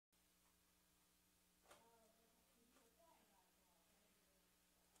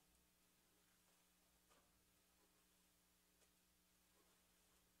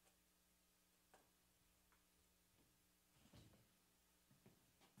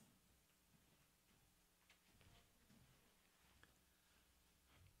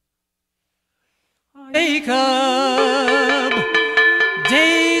Wake up,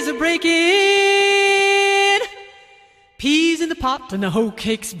 days are breaking, peas in the pot and the hoe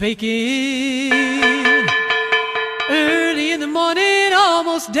cake's baking. Early in the morning,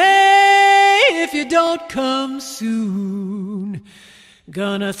 almost day, if you don't come soon,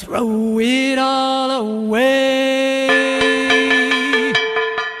 gonna throw it all away.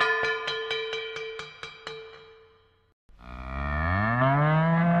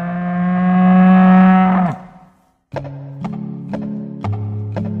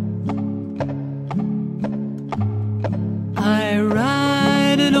 I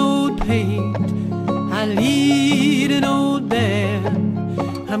ride an old paint, I lead an old band.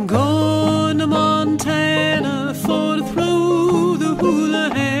 I'm going to Montana for to throw the hula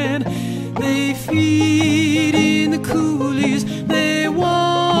hand. They feed in the coulees, they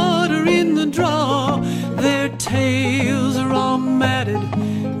water in the draw. Their tails are all matted,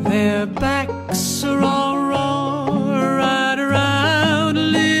 their backs are all raw. Ride around,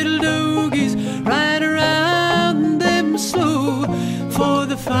 little doggies, ride around them slow, for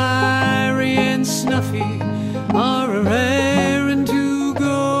the fiery and snuffy are a raring to go.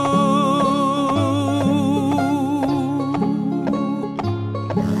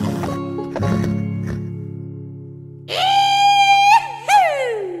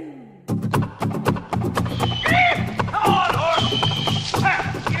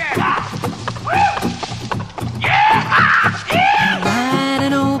 Ride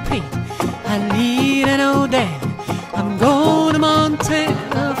an old paint, I lead an old dam. I'm going to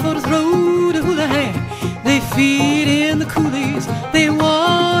Montana for to throw the hula hand. They feed in the coulees, they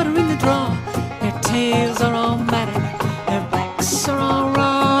water in the draw. Their tails are all matted, their backs are all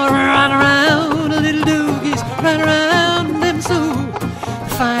raw. Ride around, little doogies, ride around them slow. The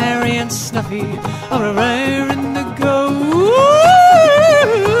fiery and snuffy are a raring to go.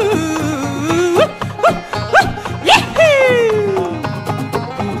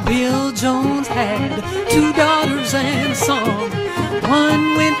 Bill Jones had two daughters and a son.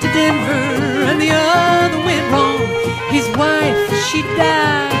 One went to Denver and the other went wrong. His wife, she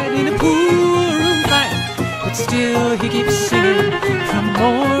died in a pool room fight, but still he keeps singing from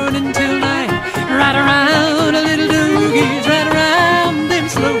morning till night. Ride around, little doogies, ride around them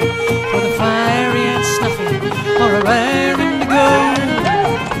slow, for the fiery and snuffy are a raring to go.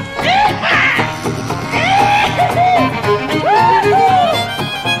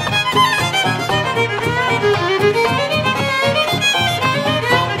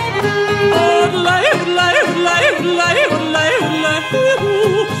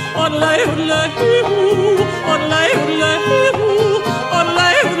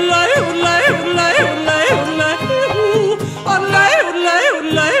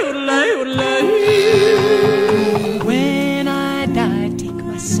 When I die, take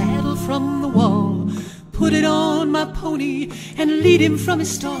my saddle from the wall, put it on my pony and lead him from his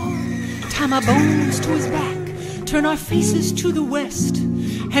stall. Tie my bones to his back, turn our faces to the west,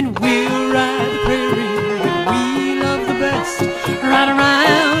 and we'll ride the prairie that we love the best. Ride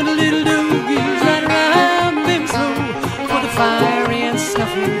around, little doogies, ride around them slow, for the fiery and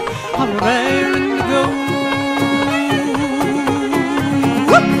snuffy are raring to go.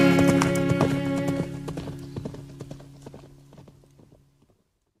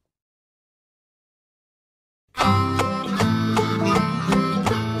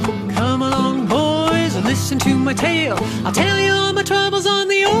 Come along, boys, and listen to my tale. I'll tell you all my troubles on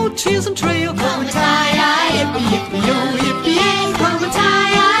the old Chisholm Trail. Come and tie-yi, yippee-yippee-yo, yippee-yay. Come and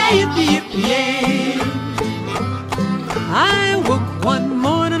tie-yi, yippee-yippee-yay. I woke one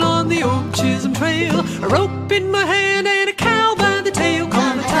morning on the old Chisholm Trail, a rope in my hand and a cow by the tail.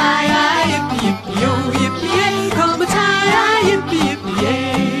 Come and tie-yi, yippee-yippee-yo, yippee-yay. Come and tie-yi,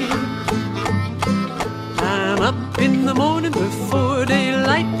 yippee-yippee-yay. I'm up in the morning before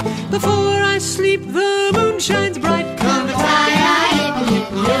daylight, before I sleep the moon shines bright. Come and tie-yi,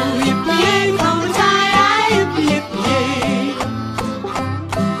 yippee-yippee-yo, yippee-yay. Come and tie-yi, yippee-yippee-yay.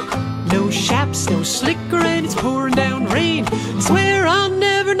 No shaps, no slicker, and it's pouring down rain. I swear I'll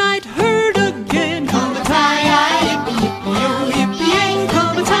never night herd again. Come and tie-yi, yippee-yippee-yo, yippee-yay.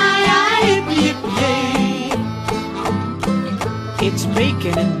 Come and tie-yi, yippee-yippee-yay. It's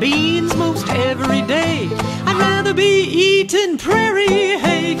bacon and beans most every day. I'd rather be eating prairie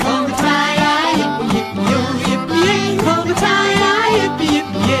hay. Come and tie-yi, yippee-yippee-yo, yippee-yay. Come and tie-yi,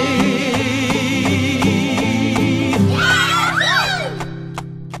 yippee-yippee-yay.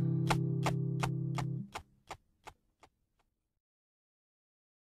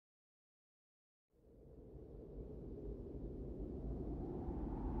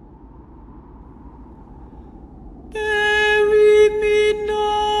 Bury me not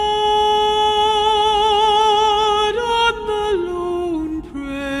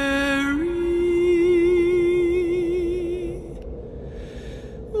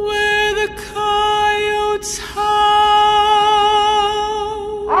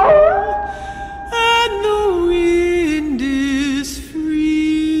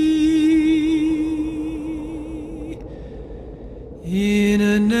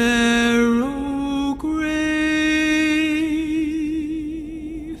narrow grave,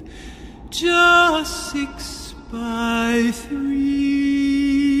 just 6 by 3.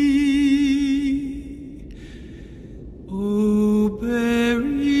 Oh,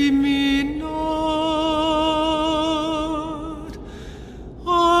 bury me not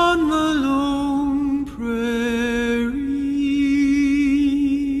on the lone prairie.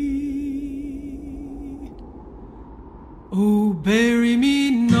 Oh, bury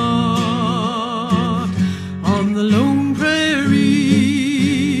me not on the lone prairie.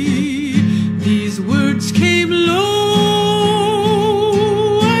 These words came low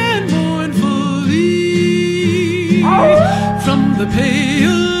and mournfully from the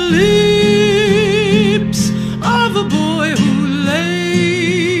pale lips of a boy who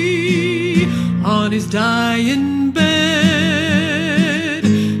lay on his dying bed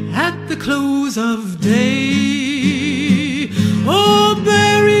at the close of day. Oh,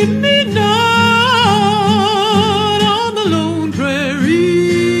 bury me not on the lone prairie,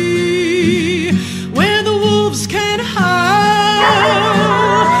 where the wolves can howl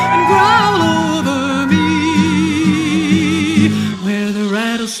and growl over me, where the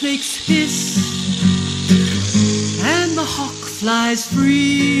rattlesnakes hiss and the hawk flies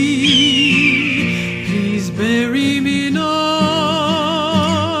free. Please bury me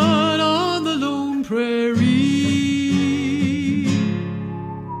not on the lone prairie.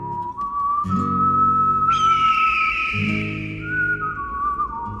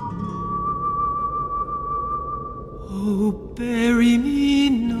 Oh, bury me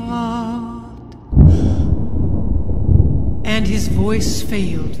not. And his voice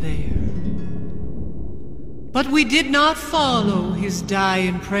failed there. But we did not follow his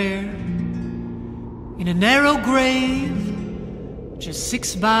dying prayer. In a narrow grave, just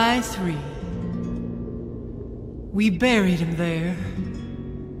 6 by 3, we buried him there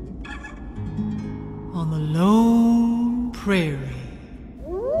on the lone prairie.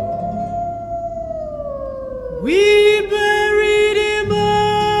 We buried him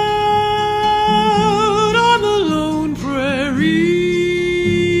out on the lone prairie,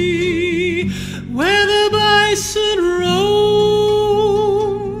 where the bison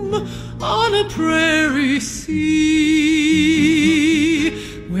roam on a prairie sea,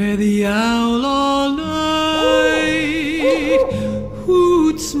 where the owl all night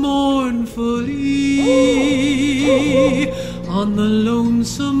hoots mournfully on the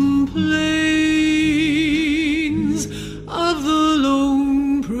lonesome plains of the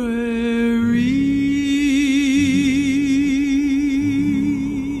lone prairie.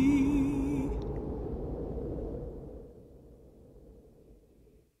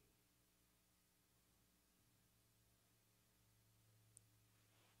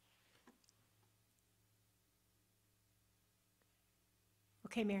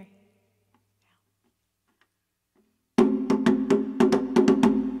 Okay, Mary.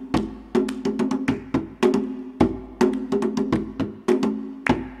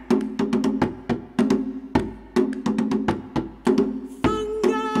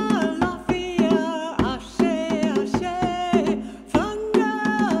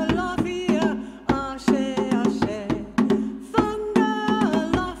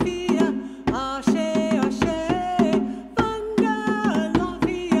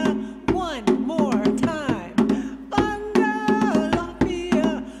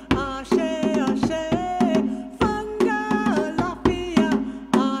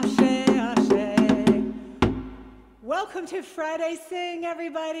 Welcome to Friday Sing,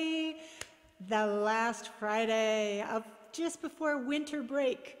 everybody. The last Friday of just before winter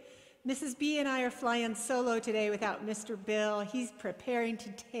break. Mrs. B and I are flying solo today without Mr. Bill. He's preparing to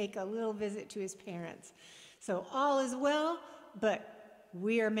take a little visit to his parents. So all is well, but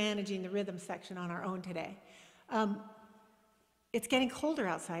we are managing the rhythm section on our own today. It's getting colder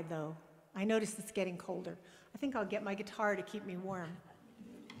outside, though. I noticed it's getting colder. I think I'll get my guitar to keep me warm.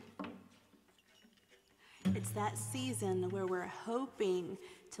 It's that season where we're hoping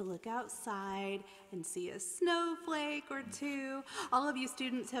to look outside and see a snowflake or two. All of you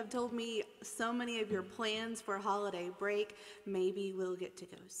students have told me so many of your plans for holiday break. Maybe we'll get to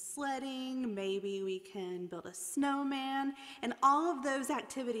go sledding, maybe we can build a snowman, and all of those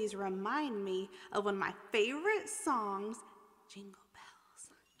activities remind me of one of my favorite songs, Jingle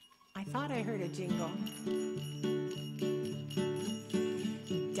Bells. I thought I heard a jingle.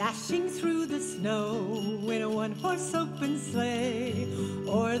 Dashing through the snow in a one-horse open sleigh,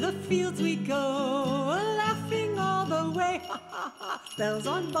 o'er the fields we go, laughing all the way. Ha ha ha! Bells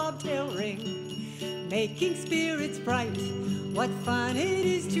on bobtail ring, making spirits bright. What fun it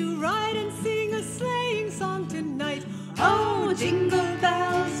is to ride and sing a sleighing song tonight! Oh, jingle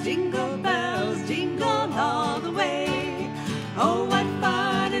bells,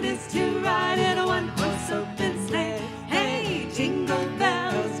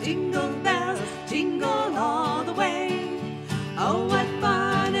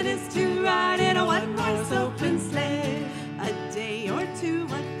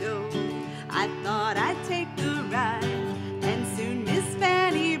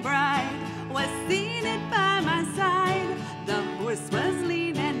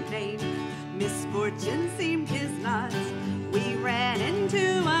 name. Misfortune seemed his lot. We ran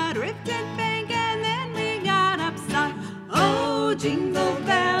into a drifted bank and then we got upset. Oh, jingle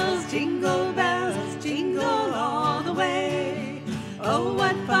bells, jingle all the way. Oh,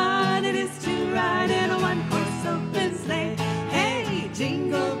 what fun it is to ride in a one-horse open sleigh. Hey,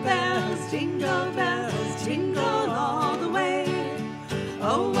 jingle bells, jingle all the way.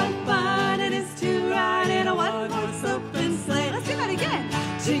 Oh, what fun it is to ride in a one-horse open sleigh. Let's do that again.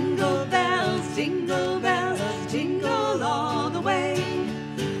 Jingle bells, jingle all the way.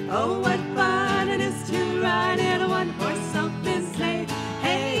 Oh, what fun it is to ride in a one-horse open sleigh.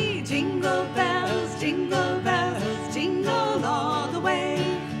 Hey, jingle bells, jingle all the way.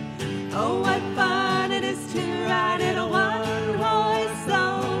 Oh, what fun it is to ride in a one-horse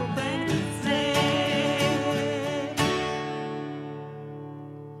open sleigh.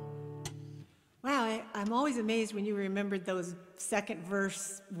 Wow, I'm always amazed when you remembered those second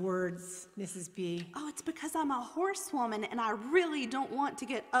verse words, Mrs. B. Oh, it's because I'm a horsewoman and I really don't want to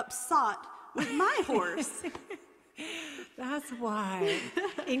get upset with my horse. That's why.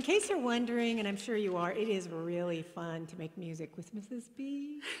 In case you're wondering, and I'm sure you are, it is really fun to make music with Mrs.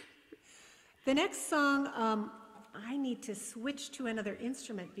 B. The next song, I need to switch to another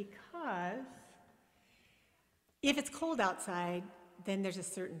instrument because if it's cold outside, then there's a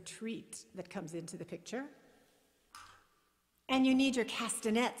certain treat that comes into the picture. And you need your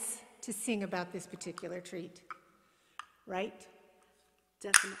castanets to sing about this particular treat, right?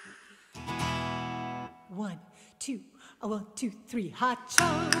 Definitely. 1, 2, 1, 2, 3. Hot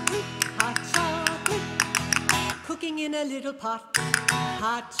chocolate, cooking in a little pot.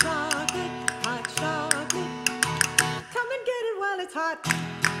 Hot chocolate, come and get it while it's hot.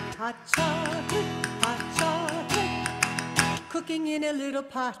 Hot chocolate, cooking in a little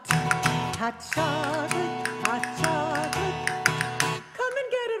pot. Hot chocolate, come and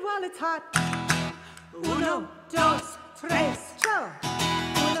get it while it's hot. 1, 2, 3, go.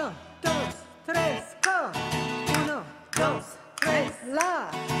 1, 2, 3, go. 1, 2, 3,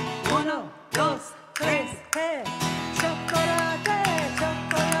 la. 1, 2, 3, hey. Chocolate,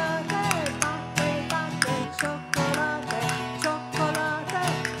 chocolate, bate, chocolate, chocolate,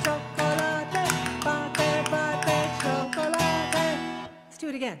 bate, chocolate. Let's do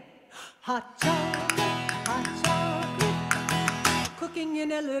it again. Hot chocolate, cooking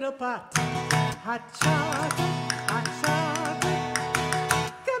in a little pot. Hot chocolate,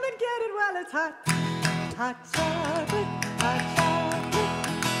 come and get it while it's hot. Hot chocolate,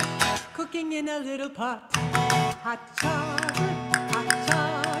 cooking in a little pot. Hot chocolate,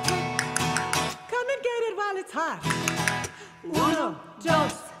 come and get it while it's hot. 1, 2,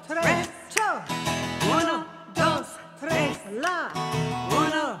 3, go. 1, 2, 3, la.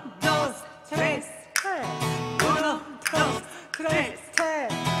 1, 2, 3, hey. 1, 2, 3, hey.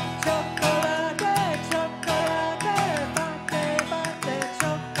 Chocolate, chocolate, bate, chocolate, chocolate,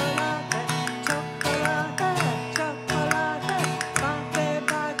 chocolate.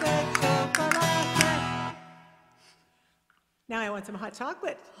 Now I want some hot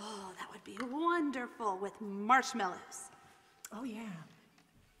chocolate. Oh, that would be wonderful with marshmallows. Oh, yeah.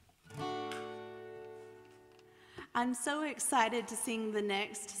 I'm so excited to sing the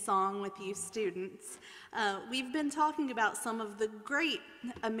next song with you students. We've been talking about some of the great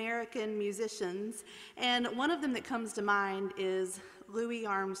American musicians, and one of them that comes to mind is Louis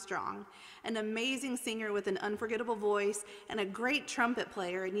Armstrong, an amazing singer with an unforgettable voice and a great trumpet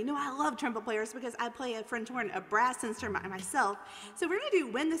player. And you know I love trumpet players because I play a French horn, a brass instrument myself. So we're going to do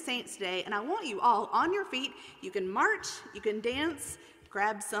Win the Saints today, and I want you all on your feet. You can march, you can dance,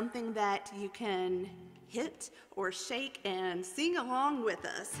 grab something that you can hit or shake and sing along with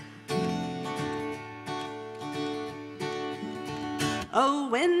us. Oh,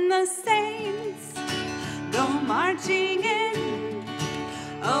 when the saints go marching in,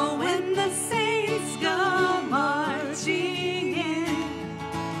 oh, when the saints go marching in,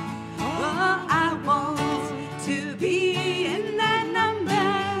 oh, I want to be in that number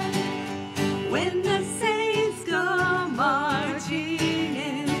when the saints go marching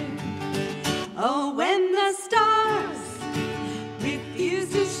in. Oh, when the stars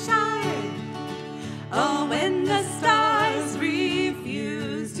refuse to shine, oh, when the stars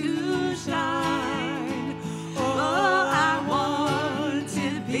refuse to shine, oh, I want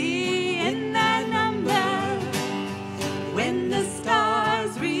to be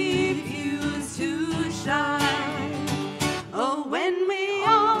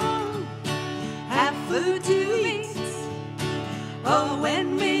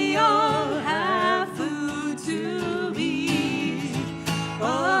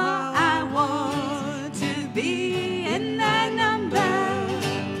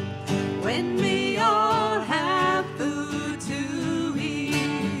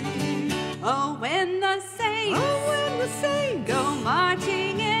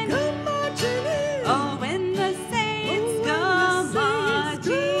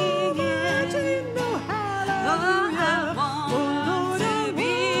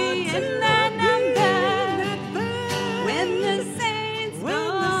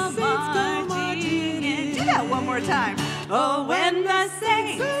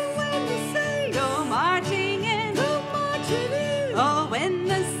when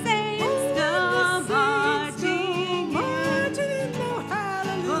the saints come marching in.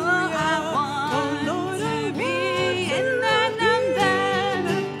 Oh, I want to be in that number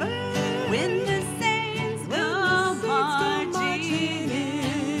when the saints come marching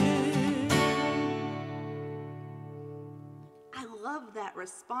in. I love that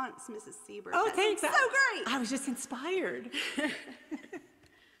response, Mrs. Siebert. Oh, That thanks. sounds so great. I was just inspired.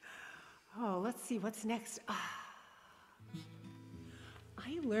 Oh, let's see, what's next?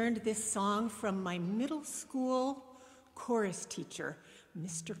 I learned this song from my middle school chorus teacher,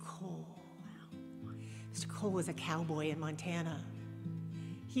 Mr. Cole. Mr. Cole was a cowboy in Montana.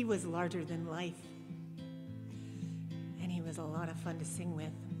 He was larger than life, and he was a lot of fun to sing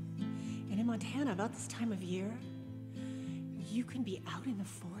with. And in Montana, about this time of year, you can be out in the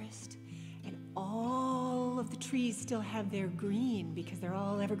forest, and all of the trees still have their green because they're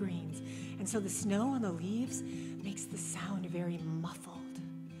all evergreens. And so the snow on the leaves makes the sound very muffled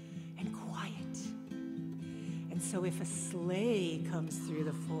and quiet. And so if a sleigh comes through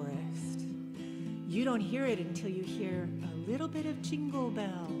the forest, you don't hear it until you hear a little bit of jingle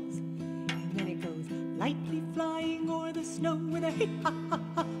bells. And then it goes, lightly flying o'er the snow with a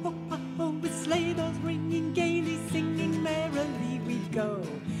hey-ha-ha-ha-ho-ha-ho, with sleigh bells ringing, gaily singing, merrily we go.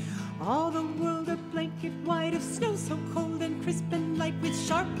 All the world a blanket white of snow, so cold and crisp and light, with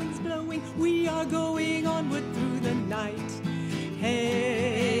sharp winds blowing, we are going onward through the night.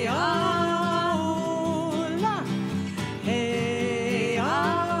 Hey, oh, la, hey,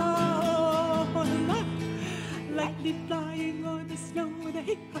 oh, la, lightly flying o'er the snow with a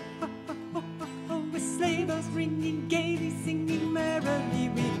hey-ha-ha-ha-ho, with sleigh bells ringing, gaily singing, merrily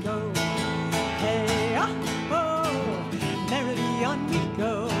we go. Hey, oh, merrily on we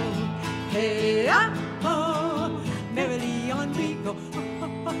go. Hey, oh, merrily on we go.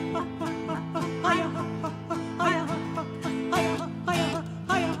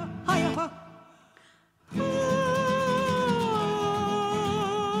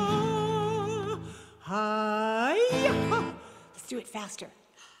 Let's do it faster. Do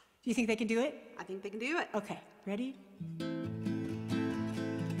you think they can do it? I think they can do it. Okay, ready? Here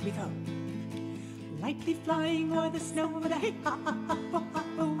we go. Lightly flying o'er the snow with a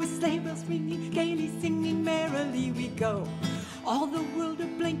hey-ha-ha-ha-ho-ha-ho, with sleigh bells ringing, gaily singing, merrily we go. All the world a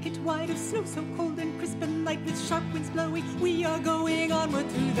blanket white of snow, so cold and crisp and light, with sharp winds blowing, we are going onward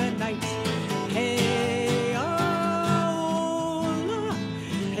through the night. Hey, oh, la,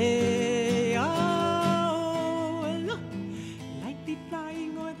 hey, oh, la, lightly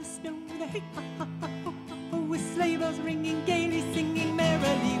flying o'er the snow with a hey-ha-ha-ha-ho-ha-ho, with sleigh bells ringing, gaily singing,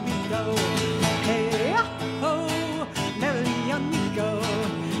 merrily we go. Hey, oh, merrily on we go.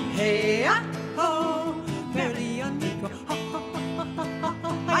 Hey, oh, merrily on we go.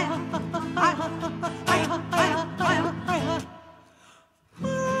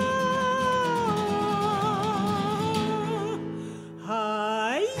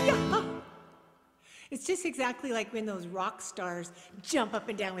 It's just exactly like when those rock stars jump up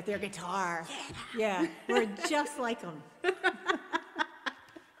and down with their guitar. Yeah, we're just like them.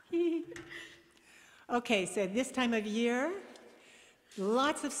 Okay, so this time of year,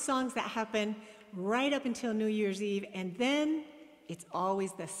 lots of songs that happen right up until New Year's Eve, and then it's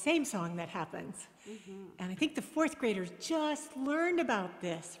always the same song that happens. And I think the fourth graders just learned about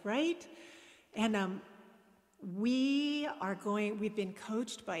this, right? And we've been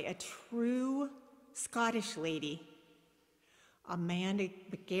coached by a true Scottish lady, Amanda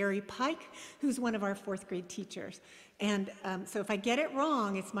Gary Pike, who's one of our fourth grade teachers. And so if I get it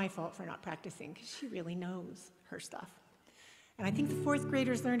wrong, it's my fault for not practicing, because she really knows her stuff. And I think the fourth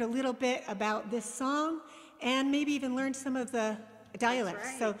graders learned a little bit about this song, and maybe even learned some of the dialects.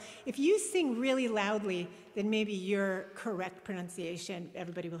 Right. So if you sing really loudly, then maybe your correct pronunciation,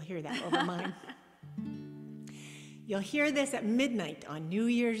 everybody will hear that over mine. You'll hear this at midnight on New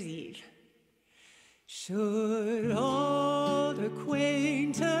Year's Eve. Should old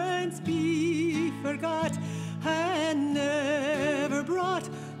acquaintance be forgot and never brought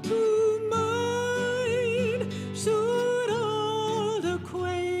to mind? Should old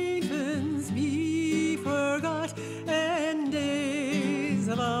acquaintance be forgot and days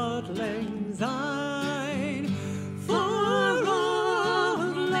of auld lang syne? For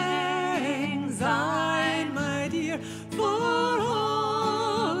auld lang syne, my dear, for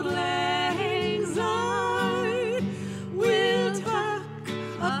auld lang syne, we'll tak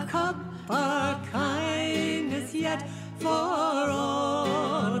a cup of kindness yet for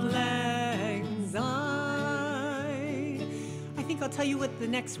auld lang syne. I think I'll tell you what the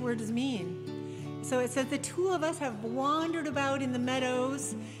next words mean. So it says, the two of us have wandered about in the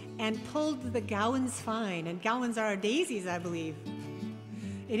meadows and pulled the gowans fine. And gowans are daisies, I believe.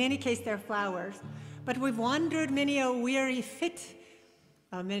 In any case, they're flowers. But we've wandered many a weary fit,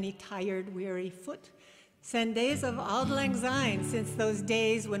 many tired, weary foot, send days of auld lang syne since those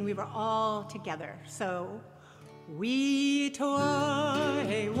days when we were all together. So we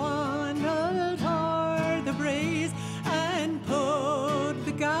twae wandered o'er the braes and pulled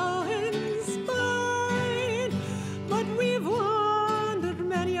the gowans fine, but we've wandered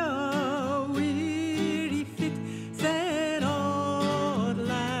many a weary fit, said auld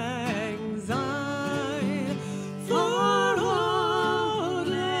lang syne. For auld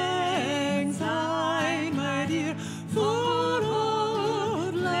lang syne, my dear, for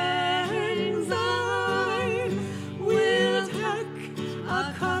auld lang syne, we'll take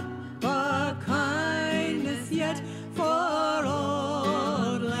a cup of kindness yet for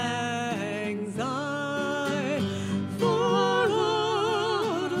auld lang syne. For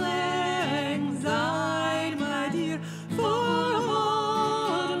auld lang syne, my dear, for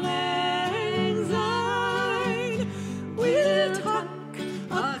auld lang syne, we'll take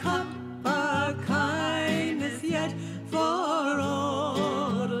a cup of kindness yet for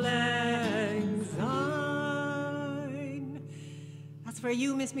auld lang syne. That's for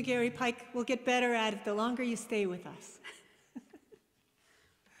you, Miss McGarry Pike. We'll get better at it the longer you stay with us.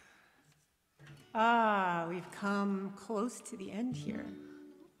 We've come close to the end here.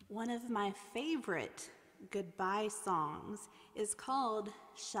 One of my favorite goodbye songs is called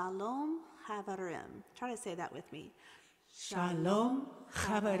Shalom Havarim. Try to say that with me. Shalom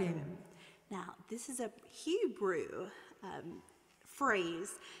Chavarim. Now, this is a Hebrew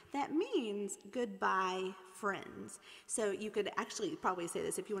phrase that means goodbye, friends. So you could actually probably say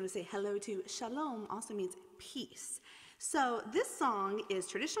this if you want to say hello to Shalom, also means peace. So this song is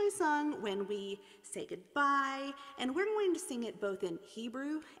traditionally sung when we say goodbye, and we're going to sing it both in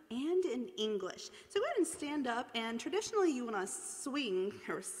Hebrew and in English. So go ahead and stand up, and traditionally you want to swing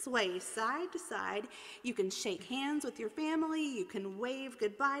or sway side to side. You can shake hands with your family, you can wave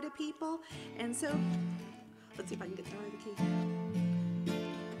goodbye to people, and so let's see if I can get that out of the key.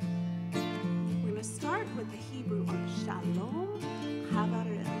 We're going to start with the Hebrew on Shalom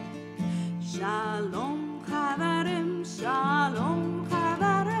Havarim. Shalom Havarim, Shalom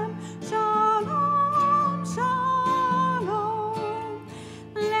Havarim, Shalom, Shalom.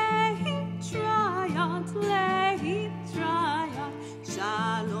 Lehitrayat, Lehitrayat,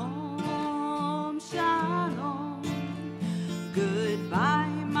 Shalom, Shalom. Goodbye,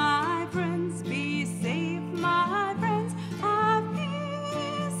 my friends, be safe, my friends, have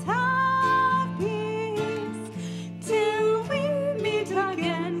peace, have peace. Till we meet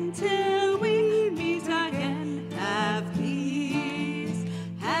again, till we meet again, have peace,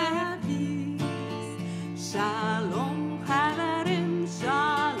 have peace. Shalom Havarim,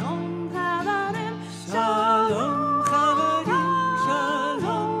 Shalom Havarim, Shalom Havarim,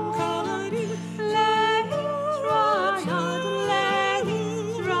 Shalom Havarim. Lehitrayat,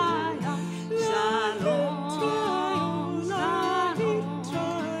 Lehitrayat, Shalom,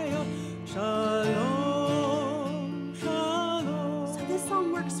 Shalom. So this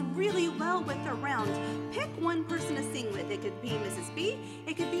song works really well with the rounds. Pick one person to sing with. It could be Mrs. B,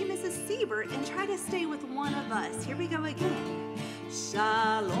 it could be Mrs. Siebert, and try to stay with one of us. Here we go again.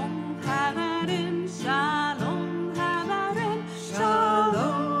 Shalom Havarim, Shalom Havarim,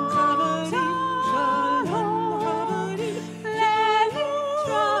 Shalom Havarim, Shalom Havarim.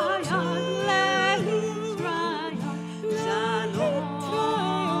 Lehitrayat, Lehitrayat, Shalom,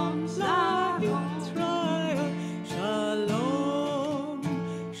 Shalom.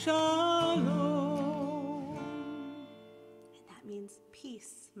 Shalom. And that means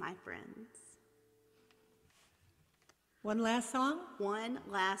peace, my friends. One last song? One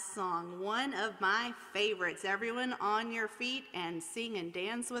last song, one of my favorites. Everyone on your feet and sing and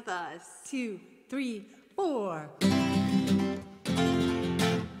dance with us. 2, 3, 4.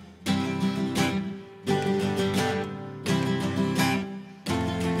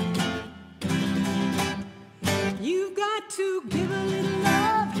 You've got to give a little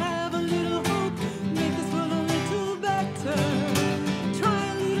love, have a little hope, make this world a little better. Try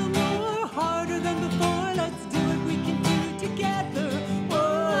a little more, harder than before. Let's do it, we can do it together.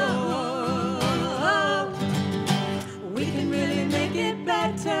 Whoa, we can really make it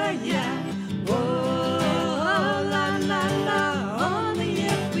better, yeah. Whoa,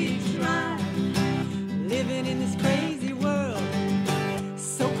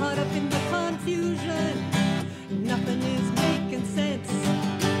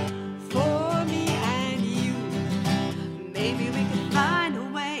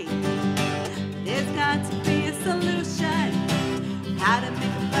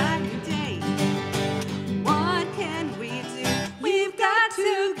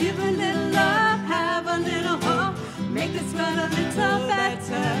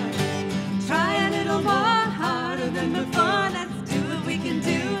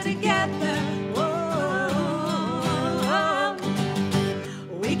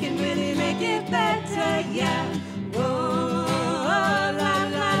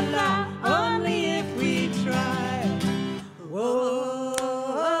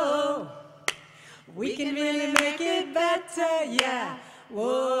 better, yeah.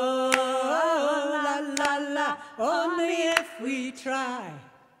 Whoa, la la la, only if we try.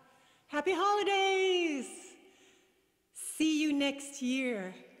 Happy holidays. See you next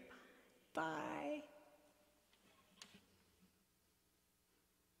year. Bye.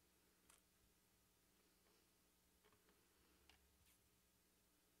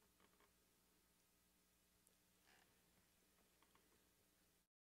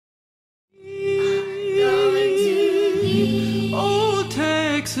 Old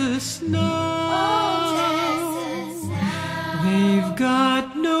Texas snow. They've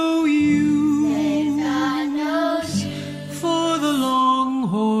got no use for the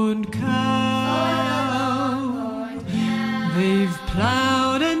longhorned cow. They've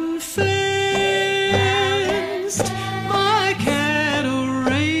plowed and fenced my cattle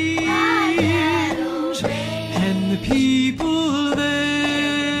range, and the people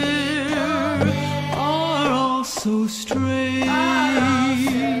there are all so strange.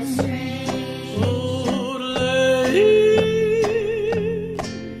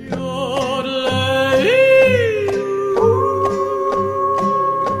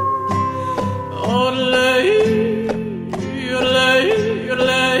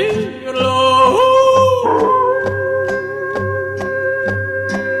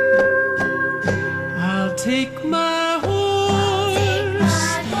 I'll take my horse,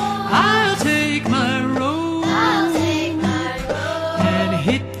 I'll take my road, and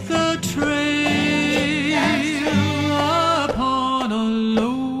hit the trail upon a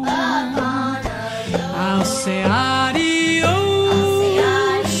load. I'll say adios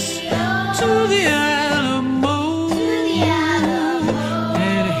to the Alamo,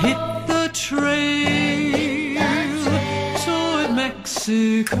 and hit the trail toward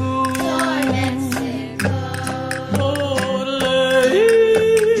Mexico.